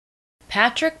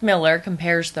Patrick Miller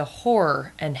compares the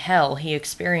horror and hell he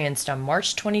experienced on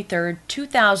March 23,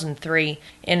 2003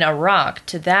 in Iraq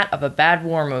to that of a bad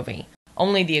war movie.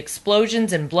 Only the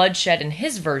explosions and bloodshed in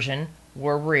his version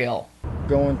were real.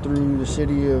 Going through the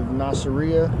city of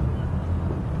Nasirayah,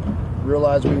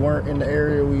 realized we weren't in the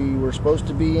area we were supposed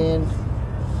to be in,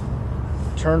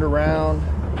 turned around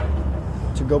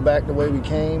to go back the way we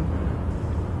came,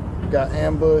 got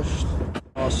ambushed,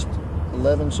 lost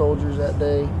 11 soldiers that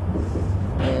day,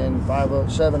 and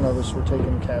 7 of us were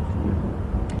taken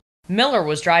captive. Miller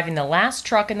was driving the last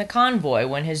truck in the convoy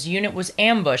when his unit was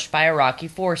ambushed by Iraqi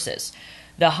forces.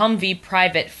 The Humvee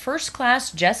private first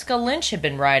class Jessica Lynch had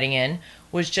been riding in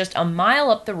was just a mile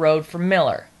up the road from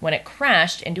Miller when it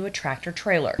crashed into a tractor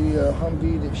trailer. The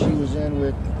Humvee that she was in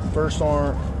with First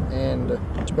Arm and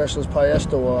Specialist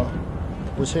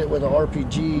Piestewa was hit with an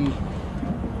RPG,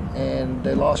 and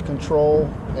they lost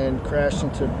control and crashed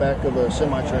into the back of a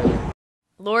semi-trailer.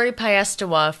 Lori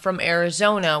Piestewa from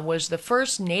Arizona was the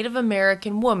first Native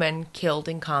American woman killed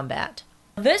in combat.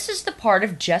 This is the part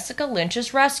of Jessica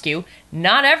Lynch's rescue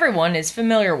not everyone is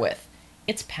familiar with.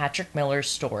 It's Patrick Miller's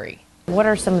story. What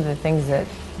are some of the things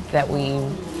that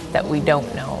we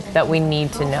don't know, that we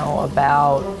need to know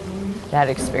about that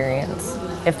experience,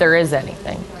 if there is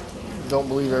anything? Don't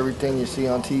believe everything you see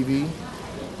on TV.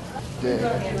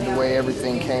 The way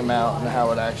everything came out and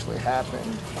how it actually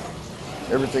happened.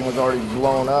 Everything was already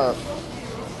blown up.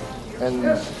 And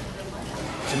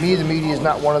to me, the media is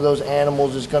not one of those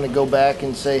animals that's going to go back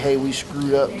and say, hey, we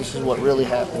screwed up, this is what really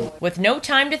happened. With no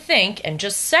time to think and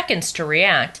just seconds to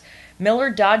react, Miller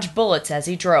dodged bullets as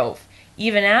he drove,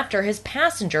 even after his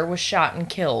passenger was shot and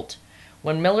killed.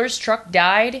 When Miller's truck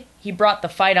died, he brought the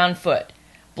fight on foot.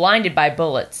 Blinded by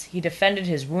bullets, he defended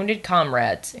his wounded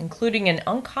comrades, including an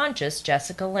unconscious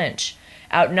Jessica Lynch.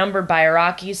 Outnumbered by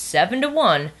Iraqis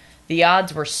 7-1, the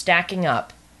odds were stacking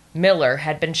up. Miller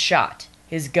had been shot,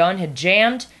 his gun had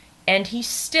jammed, and he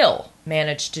still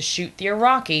managed to shoot the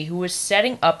Iraqi who was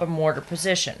setting up a mortar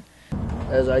position.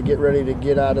 As I get ready to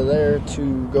get out of there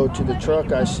to go to the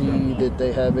truck, I see that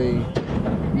they have a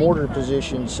mortar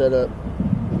position set up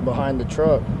behind the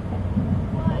truck.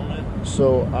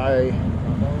 So I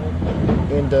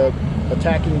end up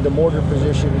attacking the mortar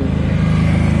position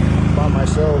by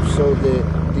myself so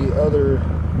that the other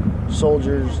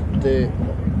soldiers that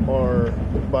are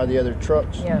by the other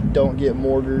trucks don't get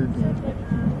mortared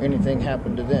and anything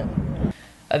happen to them.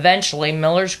 Eventually,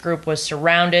 Miller's group was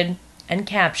surrounded and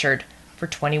captured for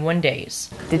 21 days.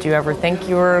 Did you ever think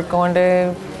you were going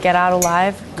to get out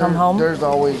alive, come home? There's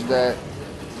always that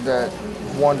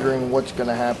wondering what's going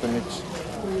to happen.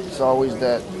 It's always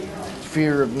that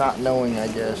fear of not knowing, I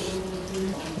guess.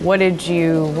 What did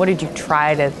you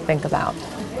try to think about?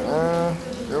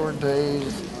 There were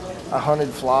days I hunted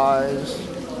flies,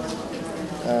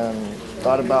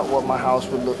 thought about what my house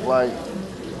would look like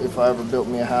if I ever built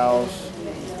me a house.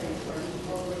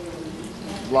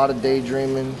 A lot of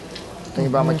daydreaming, thinking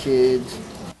about my kids.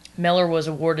 Miller was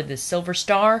awarded the Silver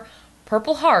Star,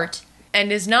 Purple Heart,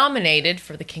 and is nominated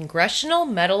for the Congressional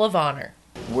Medal of Honor.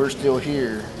 We're still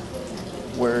here,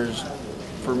 whereas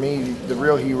for me, the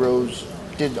real heroes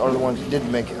are the ones that did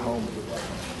make it home.